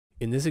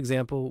In this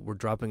example, we're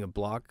dropping a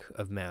block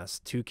of mass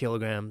 2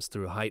 kilograms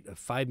through a height of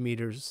 5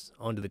 meters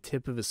onto the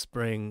tip of a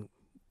spring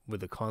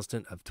with a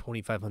constant of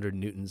 2,500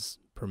 newtons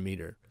per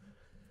meter.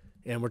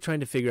 And we're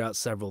trying to figure out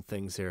several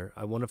things here.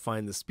 I want to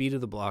find the speed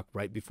of the block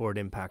right before it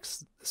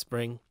impacts the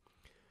spring.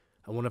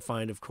 I want to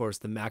find, of course,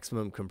 the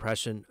maximum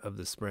compression of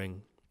the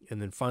spring.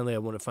 And then finally, I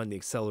want to find the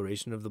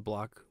acceleration of the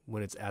block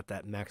when it's at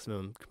that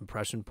maximum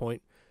compression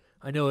point.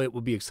 I know it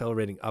will be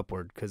accelerating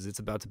upward because it's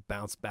about to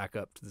bounce back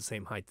up to the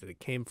same height that it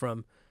came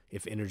from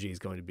if energy is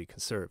going to be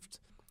conserved.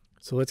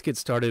 So let's get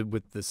started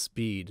with the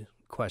speed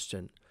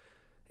question.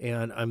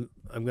 And I'm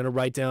going to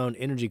write down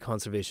energy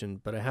conservation,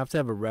 but I have to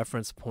have a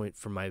reference point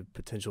for my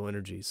potential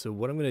energy. So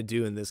what I'm going to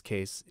do in this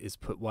case is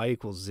put y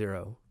equals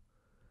 0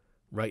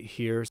 right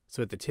here,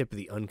 so at the tip of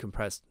the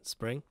uncompressed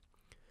spring.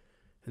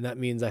 And that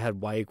means I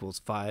had y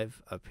equals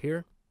 5 up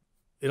here.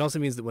 It also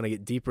means that when I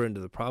get deeper into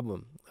the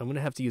problem, I'm going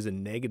to have to use a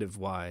negative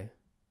y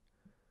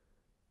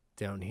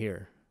down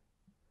here.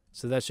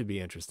 So that should be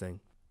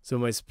interesting. So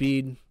my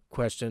speed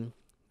question,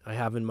 I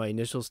have in my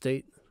initial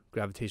state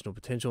gravitational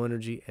potential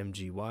energy,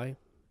 mgy.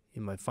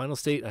 In my final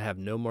state, I have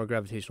no more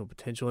gravitational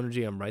potential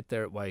energy. I'm right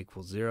there at y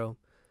equals 0.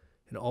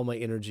 And all my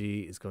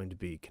energy is going to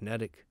be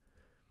kinetic.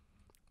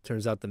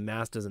 Turns out the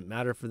mass doesn't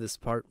matter for this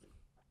part.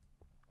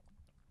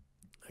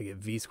 I get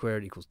v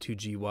squared equals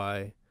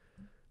 2gy.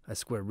 I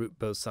square root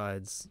both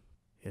sides.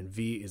 And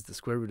v is the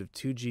square root of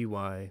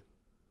 2gy,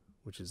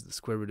 which is the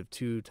square root of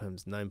 2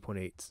 times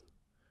 9.8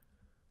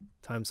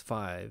 times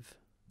 5.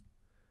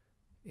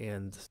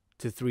 And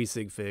to 3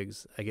 sig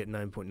figs, I get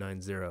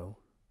 9.90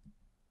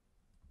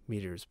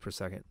 meters per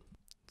second.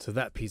 So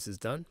that piece is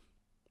done.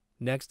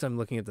 Next, I'm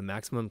looking at the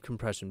maximum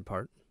compression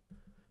part.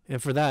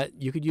 And for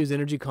that, you could use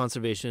energy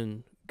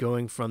conservation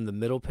going from the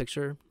middle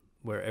picture,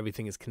 where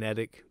everything is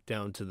kinetic,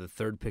 down to the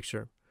third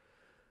picture.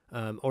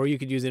 Or you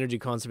could use energy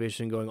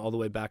conservation going all the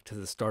way back to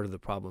the start of the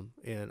problem.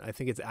 And I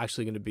think it's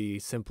actually going to be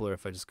simpler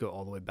if I just go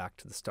all the way back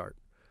to the start.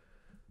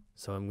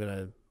 So I'm going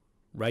to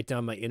write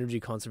down my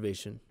energy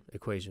conservation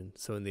equation.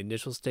 So in the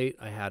initial state,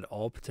 I had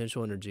all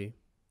potential energy.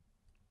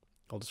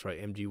 I'll just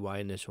write mgy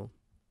initial.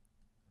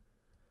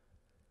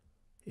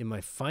 In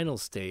my final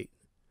state,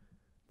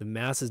 the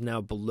mass is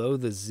now below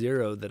the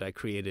 0 that I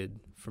created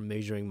from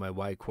measuring my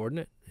y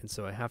coordinate, and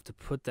so I have to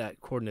put that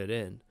coordinate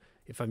in.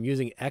 If I'm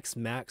using x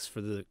max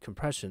for the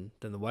compression,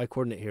 then the y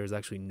coordinate here is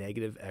actually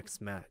negative x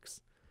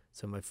max.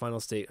 So in my final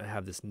state, I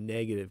have this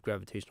negative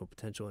gravitational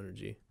potential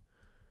energy.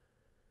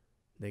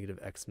 Negative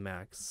x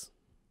max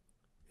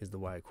is the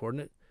y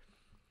coordinate.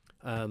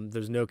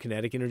 There's no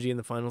kinetic energy in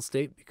the final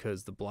state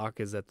because the block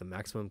is at the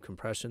maximum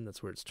compression.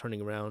 That's where it's turning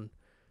around.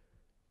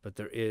 But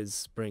there is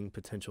spring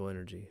potential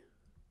energy.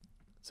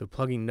 So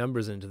plugging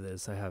numbers into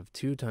this, I have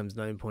 2 times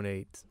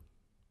 9.8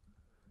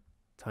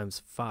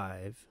 times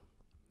 5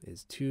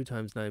 is 2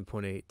 times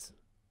 9.8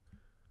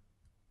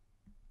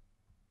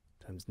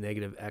 times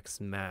negative x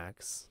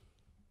max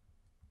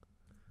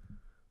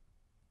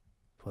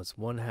plus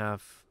 1/2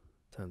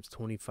 times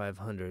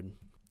 2,500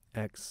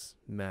 x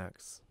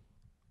max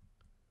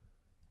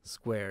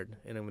squared.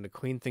 And I'm going to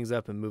clean things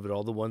up and move it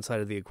all to one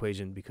side of the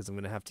equation because I'm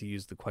going to have to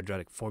use the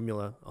quadratic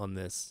formula on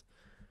this.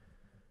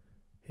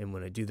 And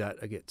when I do that,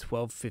 I get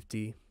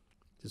 1250,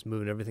 just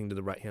moving everything to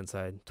the right-hand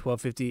side,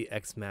 1250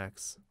 x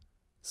max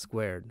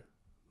squared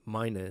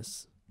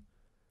minus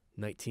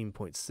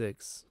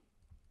 19.6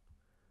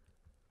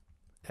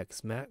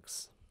 x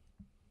max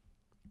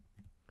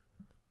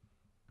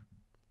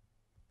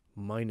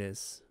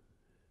minus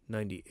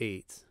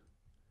 98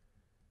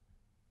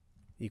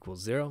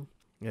 equals 0.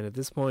 And at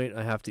this point,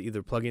 I have to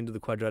either plug into the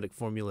quadratic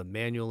formula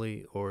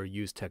manually or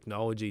use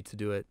technology to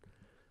do it.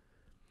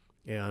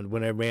 And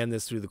when I ran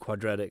this through the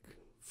quadratic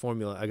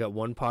formula, I got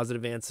one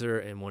positive answer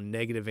and one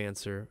negative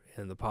answer,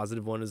 and the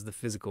positive one is the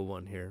physical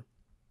one here.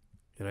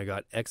 And I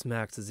got x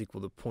max is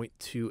equal to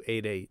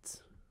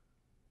 0.288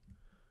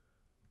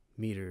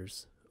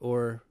 meters,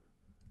 or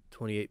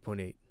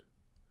 28.8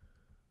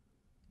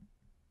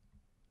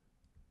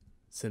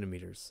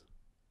 centimeters.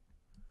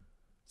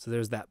 So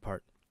there's that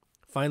part.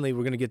 Finally,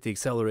 we're going to get the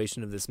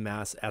acceleration of this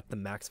mass at the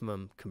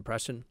maximum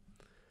compression.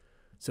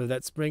 So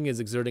that spring is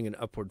exerting an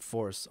upward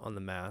force on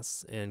the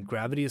mass, and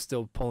gravity is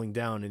still pulling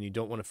down, and you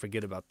don't want to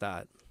forget about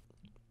that.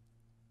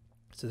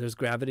 So there's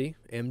gravity,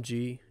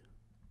 mg,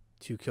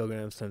 2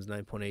 kilograms times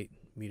 9.8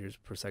 meters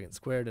per second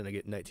squared, and I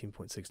get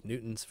 19.6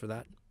 newtons for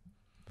that.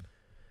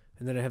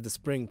 And then I have the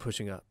spring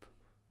pushing up.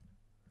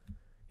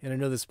 And I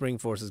know the spring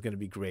force is going to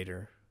be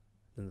greater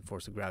than the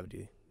force of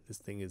gravity. This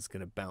thing is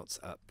going to bounce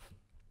up.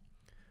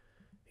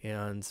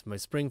 And my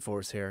spring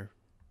force here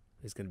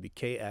is going to be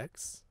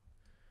kx.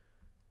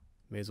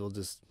 May as well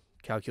just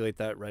calculate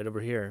that right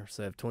over here.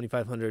 So I have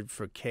 2,500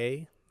 for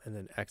k, and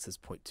then x is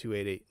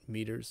 0.288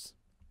 meters.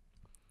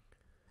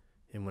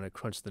 And when I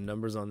crunch the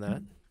numbers on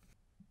that,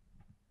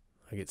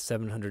 I get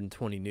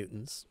 720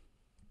 newtons.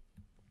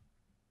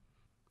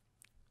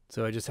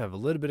 So I just have a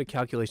little bit of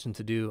calculation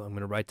to do. I'm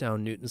going to write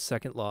down Newton's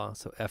second law.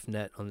 So F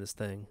net on this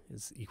thing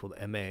is equal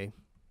to ma.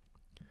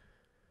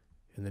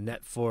 And the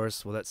net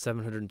force, well, that's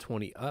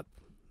 720 up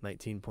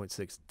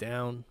 19.6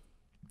 down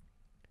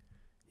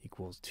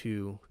equals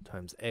 2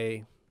 times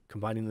A.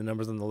 Combining the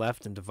numbers on the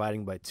left and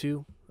dividing by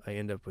 2, I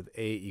end up with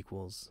A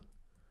equals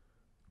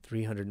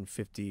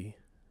 350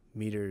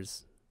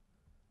 meters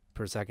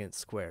per second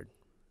squared.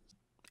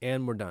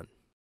 And we're done.